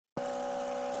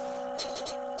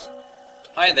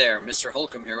Hi there, Mr.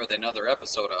 Holcomb here with another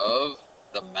episode of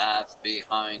The Math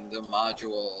Behind the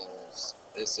Modules.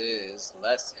 This is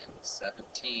Lesson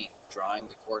 17, Drawing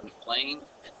the Coordinate Plane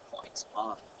and Points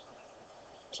on the Plane.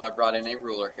 So I brought in a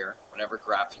ruler here. Whenever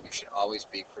graphing, you should always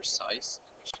be precise.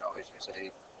 You should always use a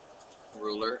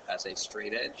ruler as a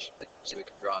straight edge so we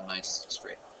can draw a nice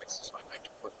straight line. So I'm going to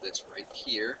put this right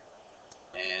here,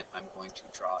 and I'm going to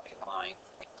draw a line.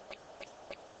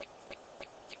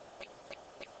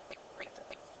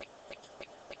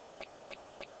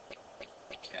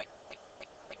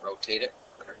 Rotate it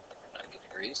 90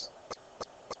 degrees.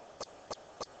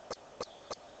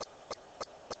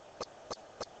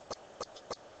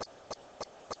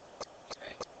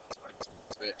 Okay, so I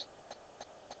move it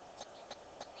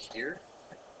here.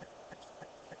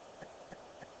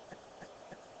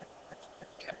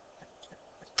 Okay.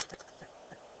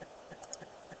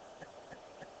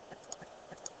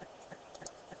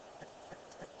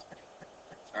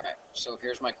 Alright, so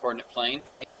here's my coordinate plane.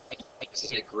 This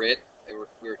is a grid.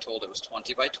 We were told it was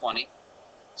 20 by 20.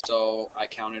 So I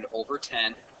counted over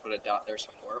 10, put a dot there so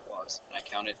I knew where it was. And I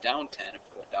counted down 10 and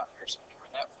put a dot there so I knew where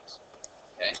that was.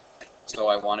 Okay, so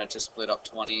I wanted to split up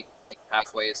 20.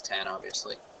 Halfway is 10,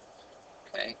 obviously.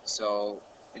 Okay, so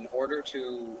in order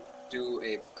to do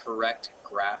a correct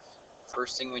graph,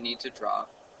 first thing we need to draw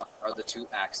are the two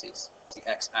axes, the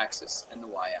x-axis and the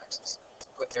y-axis.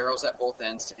 Put arrows at both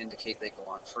ends to indicate they go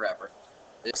on forever.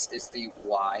 This is the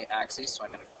y-axis, so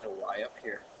I'm going to put a y up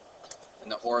here.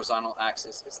 And the horizontal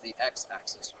axis is the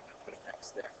x-axis, so I'm going to put an x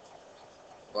there.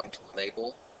 I'm going to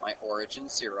label my origin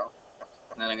 0,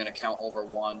 and then I'm going to count over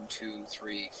 1, 2,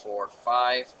 3, 4,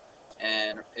 5,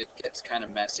 and it gets kind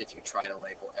of messy if you try to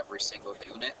label every single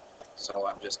unit. So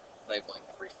I'm just labeling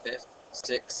every fifth,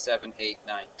 6, 7, 8,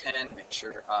 9, 10. Make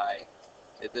sure I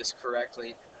did this correctly,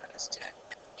 and that is 10.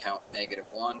 Count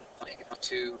 -1,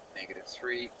 -2,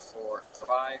 -3, 4,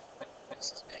 5.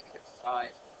 This is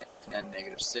 -5. And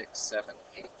 -6, 7,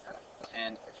 8, 9,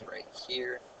 10 is right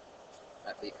here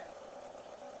at the end.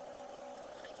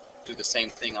 Do the same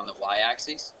thing on the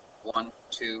y-axis. 1,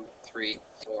 2, 3,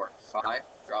 4, 5.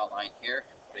 Draw a line here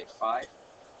and put a 5.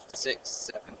 6,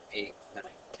 7, 8,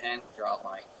 9, 10. Draw a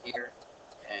line here,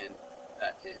 and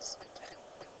that is a 10.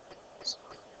 So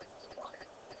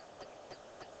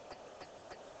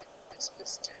this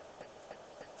is 10.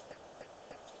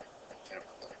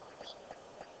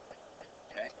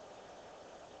 Okay.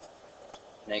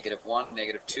 -1,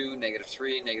 -2,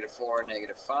 -3, -4,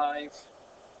 -5,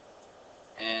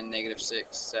 and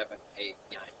 -6, 7, 8,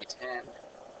 9, 10,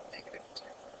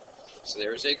 -10. So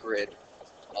there's a grid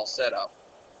all set up.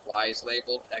 Y is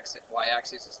labeled,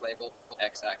 y-axis is labeled,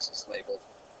 x-axis labeled,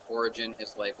 origin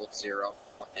is labeled 0,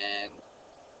 and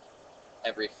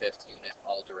every fifth unit,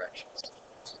 all directions.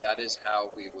 So that is how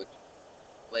we would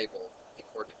label a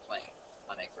coordinate plane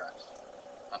on a graph,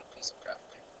 on a piece of graph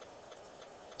paper.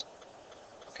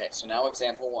 Okay, so now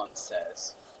example 1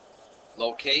 says,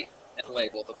 locate and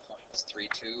label the points 3,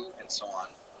 2, and so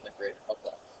on the grid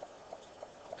above.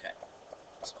 Okay,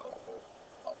 so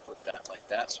I'll put that like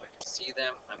that so I can see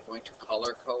them. I'm going to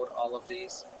color code all of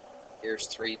these. Here's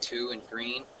 3, 2 in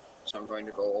green, so I'm going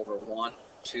to go over 1,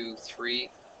 2, 3,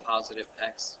 positive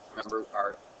x. Remember,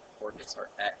 our coordinates are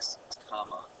x,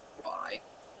 comma, y.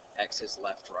 X is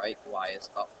left, right, y is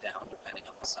up, down, depending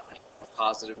on the sign.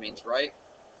 Positive means right,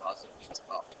 positive means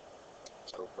up.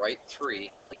 So right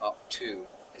 3, up 2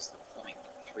 is the point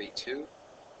 3, 2,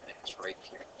 and it's right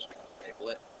here. So I'm going to label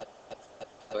it,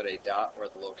 put a dot where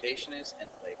the location is, and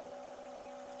label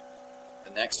it.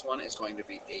 The next one is going to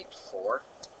be 8, 4.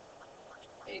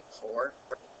 8, 4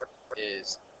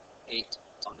 is 8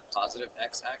 on the positive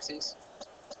x-axis,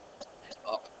 and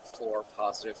up 4,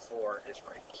 positive 4 is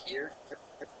right here.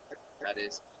 That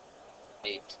is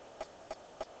 8,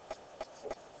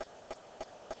 4.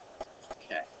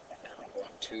 Okay, now I'm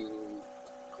going to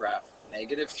graph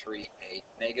 -3, 8.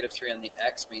 -3 on the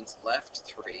x means left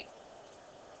 3.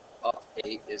 Up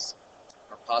 8 is,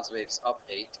 or positive 8 is up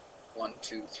 8. 1,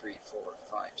 2, 3, 4,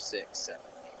 5, 6, 7,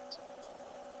 8.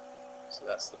 So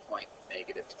that's the point,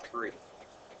 -3,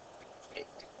 8.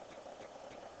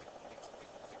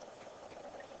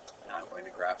 Now I'm going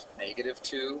to graph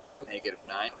 -2,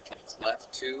 -9, which means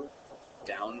left 2,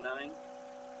 down 9.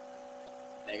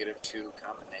 -2,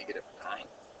 comma, -9.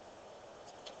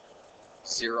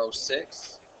 0,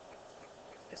 6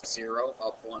 is 0,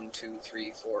 up 1, 2,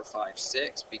 3, 4, 5,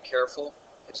 6. Be careful.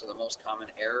 So the most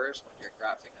common errors when you're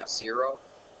graphing a 0,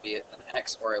 be it an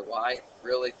x or a y,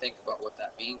 really think about what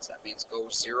that means. That means go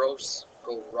zeros,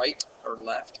 go right or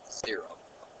left 0,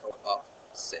 go up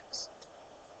 6.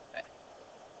 Okay.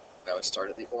 I always start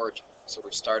at the origin. So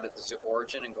we start at the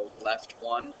origin and go left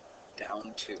 1,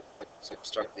 down 2. So we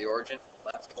start at the origin,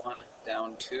 left 1,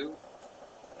 down 2.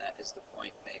 And that is the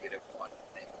point -1,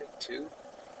 -2.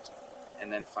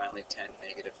 And then finally 10,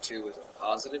 -2 is a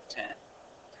positive 10.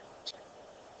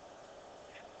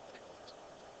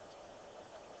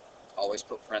 Always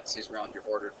put parentheses around your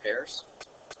ordered pairs.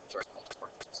 Sorry, multiple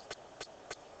parentheses.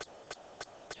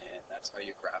 And that's how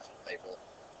you graph and label.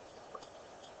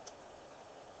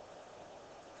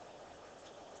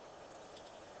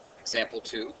 Example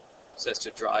 2 says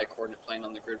to draw a coordinate plane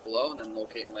on the grid below and then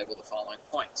locate and label the following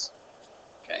points.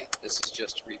 Okay, this is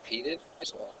just repeated,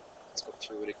 so let's go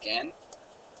through it again.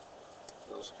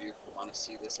 For those of you who want to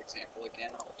see this example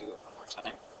again, I'll do it one more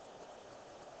time.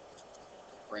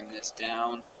 Bring this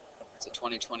down. It's a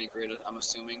 20/20 grid, I'm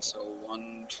assuming, so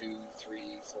 1, 2,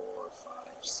 3, 4,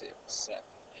 5, 6, 7,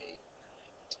 8,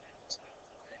 9, 10.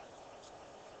 Okay.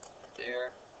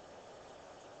 There.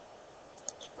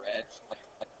 It's red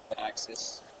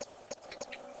axis.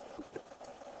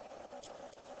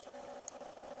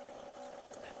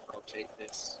 And rotate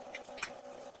this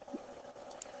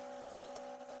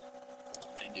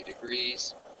 90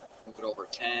 degrees. Move it over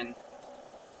 10.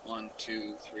 1,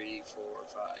 2, 3, 4,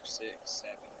 5, 6,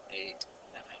 7, 8,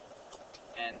 9,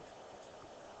 10.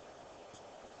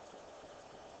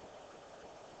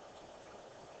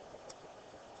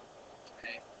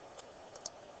 Okay.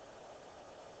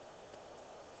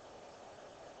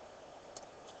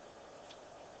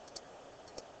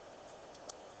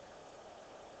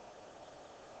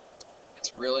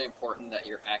 It's really important that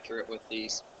you're accurate with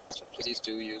these, so please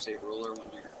do use a ruler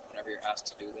whenever you're asked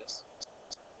to do this.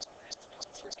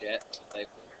 Don't forget to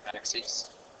label your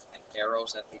axes and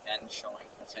arrows at the end showing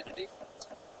infinity.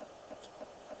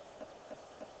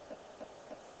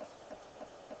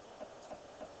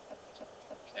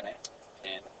 Okay,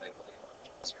 and label the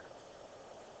origins here.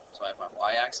 So I have my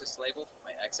y-axis labeled,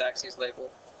 my x-axis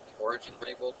labeled, the origin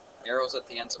labeled, arrows at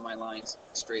the ends of my lines,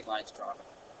 straight lines drawn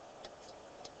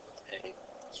with a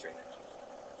straight edge.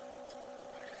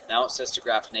 Now it says to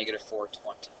graph -4,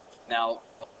 20. Now,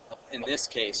 in this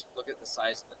case, look at the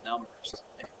size of the numbers.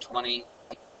 20,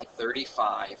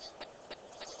 35,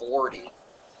 40.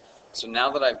 So now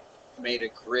that I've made a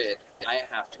grid, I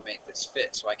have to make this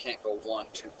fit. So I can't go 1,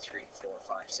 2, 3, 4,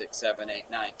 5, 6, 7, 8,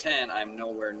 9, 10. I'm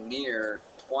nowhere near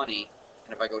 20.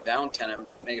 And if I go down 10,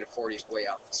 -40 is way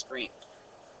off the screen.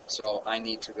 So I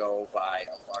need to go by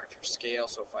a larger scale.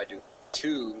 So if I do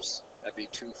 2s, that'd be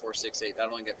 2, 4, 6, 8.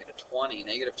 That'll only get me to 20,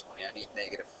 -20. I need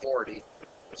 -40.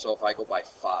 So if I go by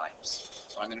 5s,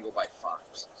 so I'm going to go by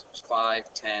 5s. So it's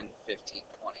 5, 10, 15,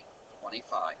 20,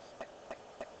 25.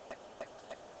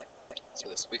 So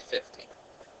this will be 50.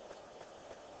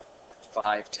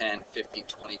 5, 10, 15,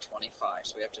 20, 25.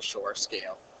 So we have to show our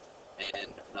scale.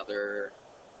 And another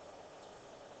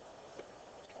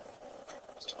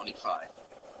 25.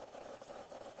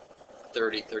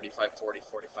 30, 35, 40,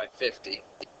 45, 50.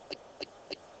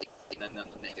 And then on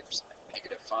the negative side.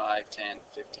 -5, 10,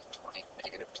 15, 20,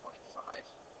 -25.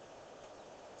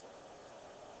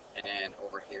 And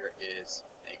over here is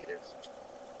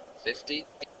 -50,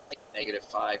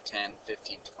 -5, 10,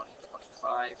 15, 20,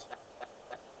 25.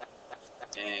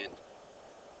 And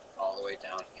all the way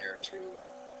down here to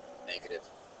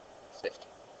 -50.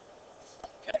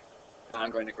 Okay, now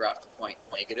I'm going to graph the point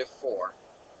 -4,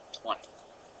 20.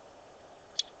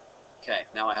 Okay,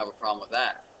 now I have a problem with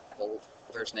that. Well,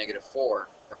 where's -4?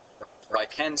 I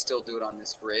can still do it on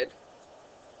this grid,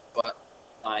 but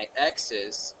my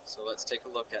x's, so let's take a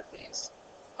look at these.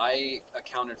 I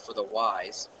accounted for the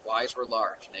y's. Y's were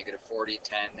large, -40,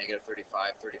 10,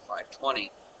 -35, 35, 20.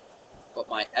 But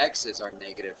my x's are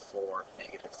 -4,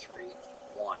 -3,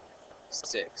 1,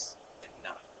 6, and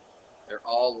 9. They're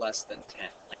all less than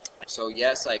 10. So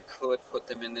yes, I could put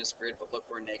them in this grid, but look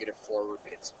where -4 would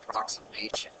be. It's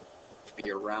approximation. It would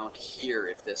be around here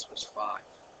if this was 5.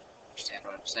 Understand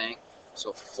what I'm saying?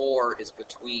 So 4 is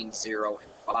between 0 and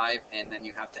 5, and then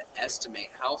you have to estimate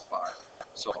how far.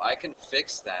 So I can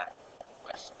fix that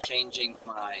by changing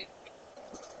my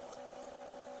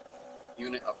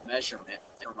unit of measurement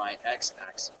for my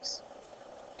x-axis.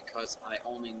 Because I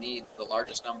only need, the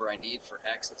largest number I need for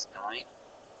x is 9.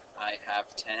 I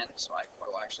have 10, so I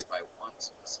go actually by 1,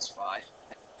 so this is 5,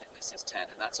 and this is 10.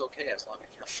 And that's okay as long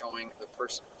as you're showing the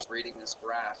person who's reading this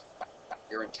graph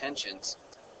your intentions,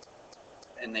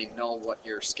 and they know what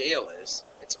your scale is.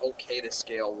 It's okay to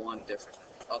scale one different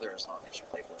than the other as long as you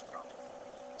label it properly.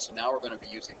 So now we're going to be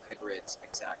using the grids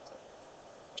exactly.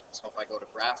 So if I go to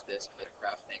graph this, I'm going to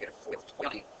graph -4,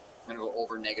 20. I'm going to go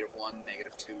over -1,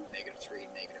 -2, -3,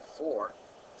 -4,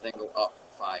 then go up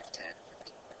 5, 10,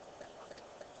 15.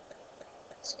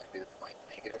 It's going to be the point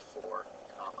 -4,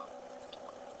 comma 20.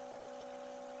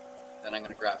 Then I'm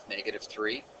going to graph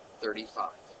 -3, 35.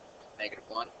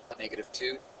 -1,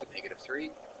 -2,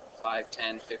 -3, 5,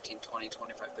 10, 15, 20,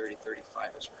 25, 30,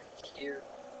 35 is right here.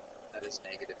 That is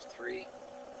 -3,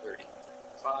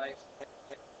 35.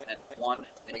 And 1,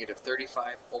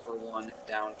 -35 over 1,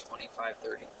 down 25,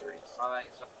 30, 35.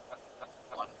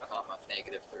 1, comma,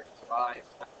 -35.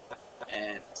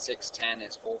 And 6, 10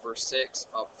 is over 6,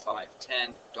 up 5,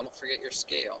 10. Don't forget your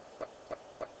scale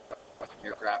when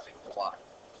you're graphing the y.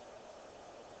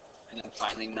 And then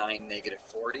finally 9,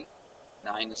 -40.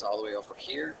 9 is all the way over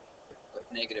here,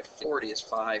 but -40 is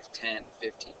 5, 10,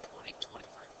 15, 20,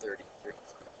 25, 30,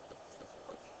 35.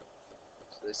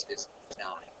 So this is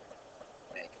 9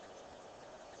 negative.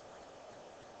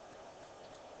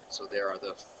 So there are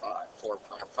the 5 points,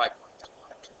 1,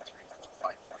 2, 3, 4,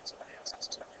 5 points of access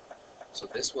to. So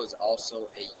this was also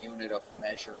a unit of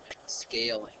measurement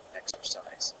scaling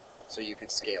exercise. So you can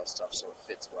scale stuff so it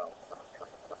fits well.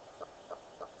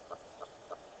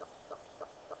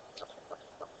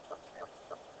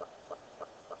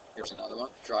 Here's another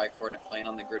one. Draw a coordinate plane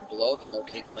on the grid below, then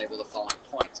locate and label the following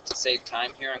points. To save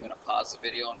time here, I'm going to pause the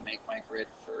video and make my grid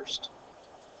first.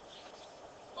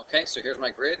 Okay, so here's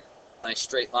my grid. Nice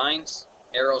straight lines,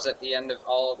 arrows at the end of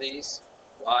all of these,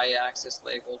 y-axis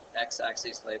labeled,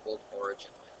 x-axis labeled,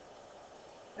 origin.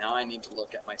 Now I need to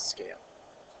look at my scale.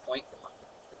 0.1,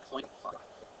 0.5,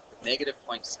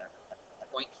 -0.7,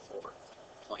 0.4,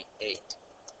 0.8.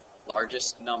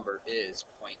 Largest number is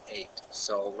 0.8.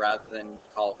 So rather than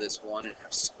call this 1 and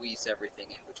have squeezed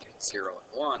everything in between 0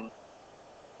 and 1,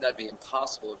 that'd be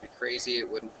impossible. It would be crazy. It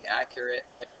wouldn't be accurate.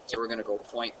 So we're going to go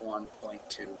 0.1,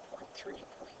 0.2, 0.3,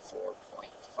 0.4,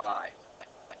 0.5.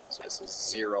 So this is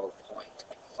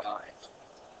 0.5,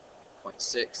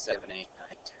 0.6, 7, 8,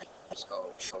 9, 10.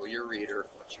 So show your reader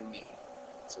what you mean.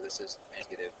 So this is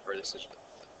negative, or this is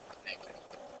negative.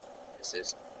 This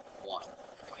is 1.0.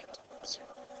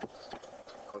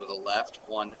 Go to the left,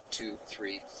 1, 2,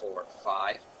 3, 4,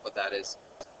 5, but that is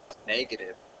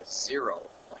negative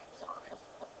 0.5,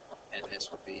 and this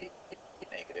would be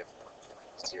negative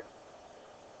 1.0.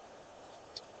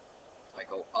 If I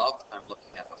go up, I'm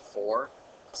looking at a 4,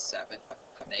 a 7,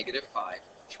 a -5,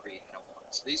 3, and a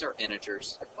 1. So these are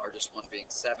integers, the largest one being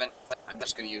 7. I'm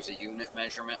just going to use a unit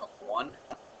measurement of 1.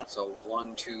 So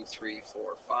 1, 2, 3,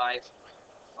 4, 5,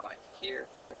 5 here,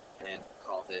 and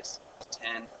call this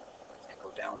 10. Go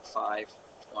down 5,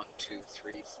 1, 2,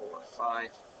 3, 4,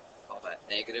 5, call that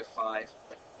 -5,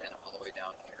 and all the way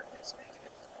down here is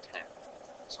 -10.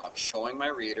 So I'm showing my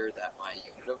reader that my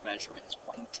unit of measurement is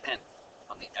 1/10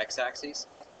 on the x-axis.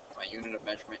 My unit of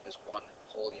measurement is 1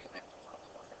 whole unit on the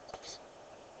y-axis.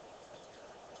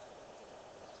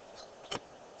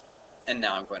 And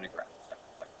now I'm going to graph.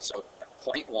 So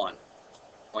 0.1,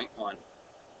 0.1,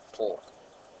 4,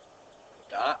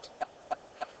 dot,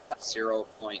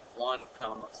 0.1,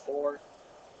 4,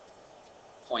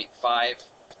 0.5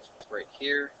 is right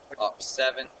here, up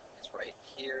 7 is right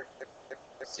here,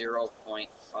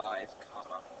 0.5,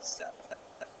 7.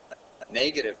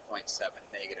 Negative 0.7,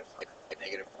 negative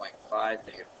 0.5,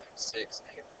 negative 0.6,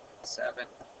 negative 0.7,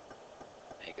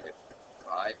 negative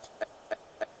 5.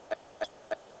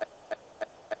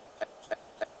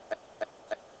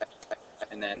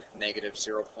 And then negative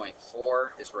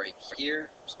 0.4 is right here.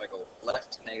 So I go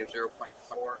left to negative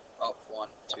 0.4, up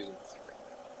 1, 2, 3.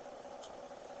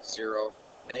 0,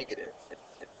 negative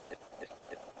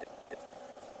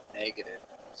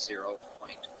 0.4.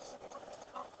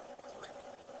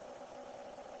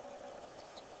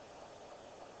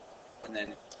 And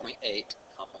then 0.8,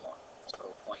 comma 1.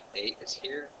 So 0.8 is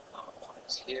here, comma 1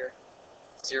 is here.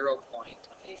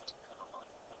 0.8, comma 1.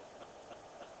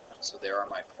 So there are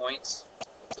my points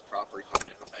with the proper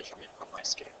unit of measurement on my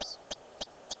scales.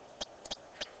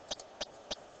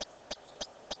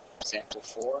 Example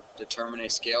 4, determine a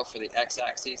scale for the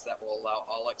x-axis that will allow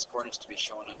all x-coordinates to be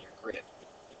shown on your grid.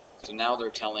 So now they're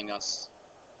telling us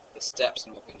the steps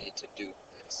and what we need to do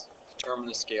with this. Determine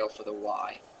the scale for the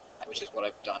y, which is what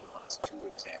I've done in the last 2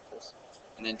 examples.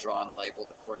 And then draw and label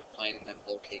the coordinate plane, and then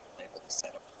locate and label the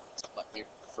set of points. Let me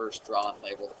first draw and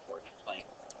label the coordinate plane.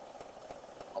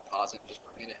 I'll pause it and just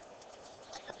bring it in.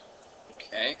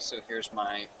 Okay, so here's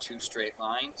my 2 straight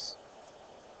lines.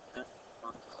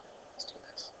 Let's do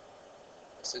this.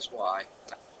 This is y.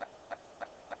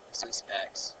 This is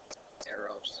x.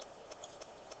 Arrows.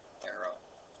 Arrow.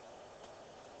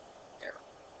 Arrow.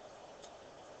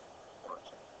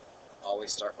 Origin.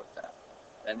 Always start with that.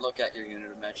 Then look at your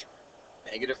unit of measurement.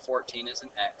 Negative 14 is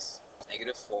an x.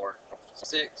 Negative 4,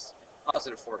 6,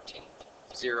 positive 14,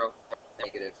 0,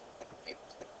 negative 8.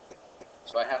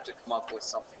 So I have to come up with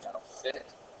something that'll fit.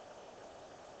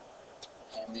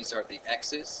 And these are the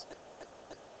x's.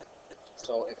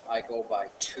 So if I go by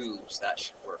 2's, that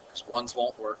should work. Because 1's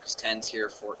won't work, because 10's here,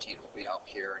 14 will be out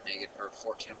here, or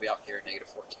 14 will be out here, negative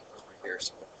 14 over here.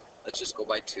 So let's just go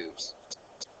by 2's.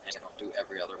 And I'll do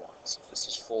every other one. So this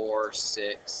is 4,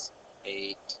 6,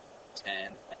 8,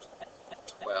 10,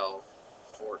 12,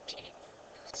 14,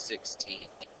 16,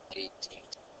 18,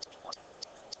 20.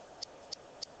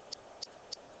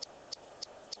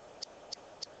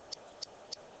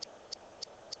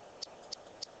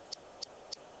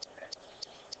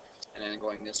 And then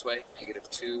going this way, negative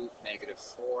 2, negative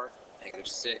 4, negative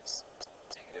 6,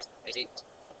 negative 8,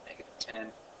 negative 10,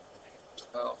 negative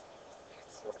 12,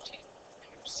 negative 14,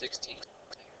 negative 16,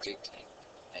 negative 18,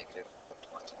 negative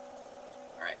 20.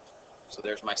 All right, so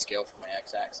there's my scale for my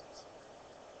x-axis.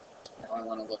 Now I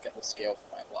want to look at the scale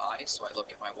for my y, so I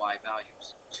look at my y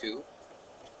values. 2,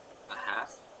 a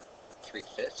half,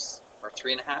 3/5, or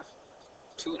 3.5,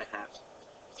 2.5,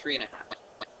 3.5,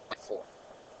 4.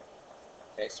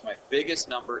 Okay, so my biggest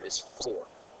number is 4.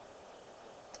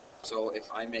 So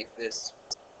if I make this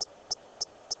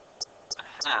a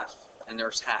half, and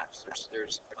there's halves,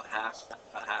 there's a half,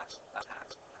 a half, a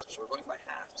half. So we're going by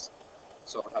halves.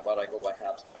 So how about I go by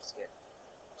halves on my scale?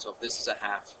 So if this is a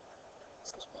half,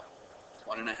 this is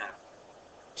 1, 1.5,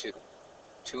 2,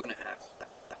 2.5,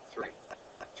 3,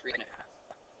 3.5,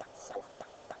 4,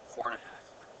 4.5,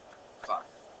 5.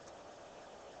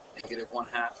 Negative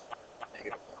 1/2,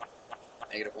 negative 1.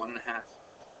 Negative 1.5,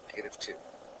 negative 2,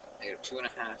 negative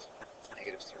 2.5,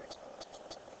 negative 3,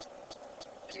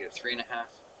 negative 3.5,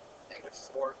 negative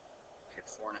 4, negative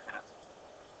 4.5,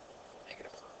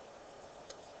 negative 5.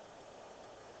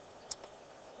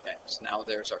 Okay, so now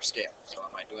there's our scale. So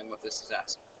am I doing what this is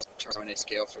asking? Determine a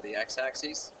scale for the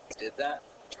x-axis. We did that.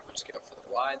 Determine a scale for the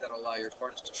y. That'll allow your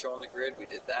coordinates to show on the grid. We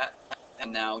did that.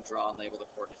 And now draw and label the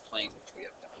coordinate plane, which we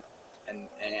have done.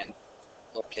 And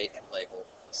locate and label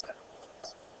the set.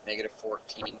 Negative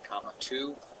 14, comma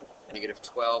 2, negative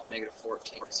 12, negative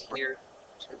 14 is here,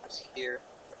 2 is here,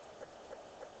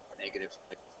 negative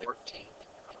 14,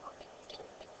 comma 2,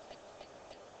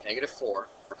 negative 4,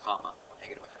 comma,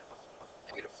 negative 1/2,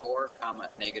 negative 4, comma,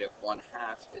 negative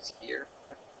 1/2 is here,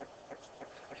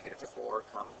 negative 4,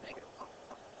 comma, negative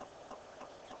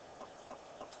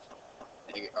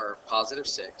 1, or positive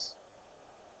 6,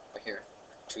 right here,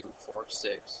 2, 4,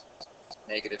 6,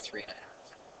 negative 3.5.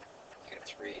 Negative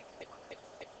 3,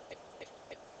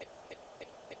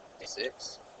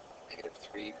 6, negative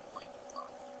 3.5.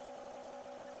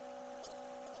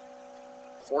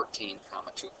 14,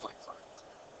 comma 2.5.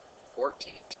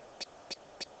 14.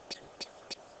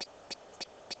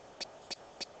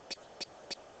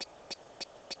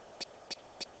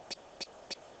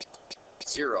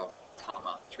 0,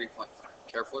 comma 3.5.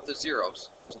 Careful with the zeros.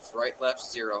 Move right, left,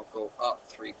 0, go up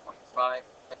 3.5.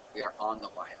 We are on the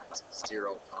y-axis,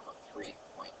 0, comma 3.5.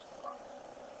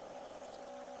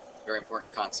 Very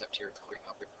important concept here.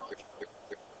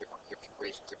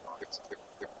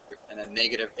 And then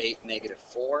negative 8, negative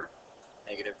 4.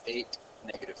 Negative 8,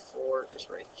 negative 4 is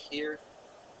right here.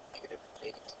 Negative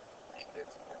 8,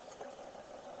 negative 4.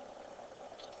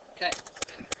 Okay,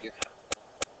 you have.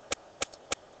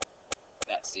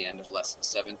 That's the end of lesson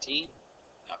 17.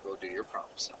 Now go do your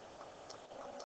problem set.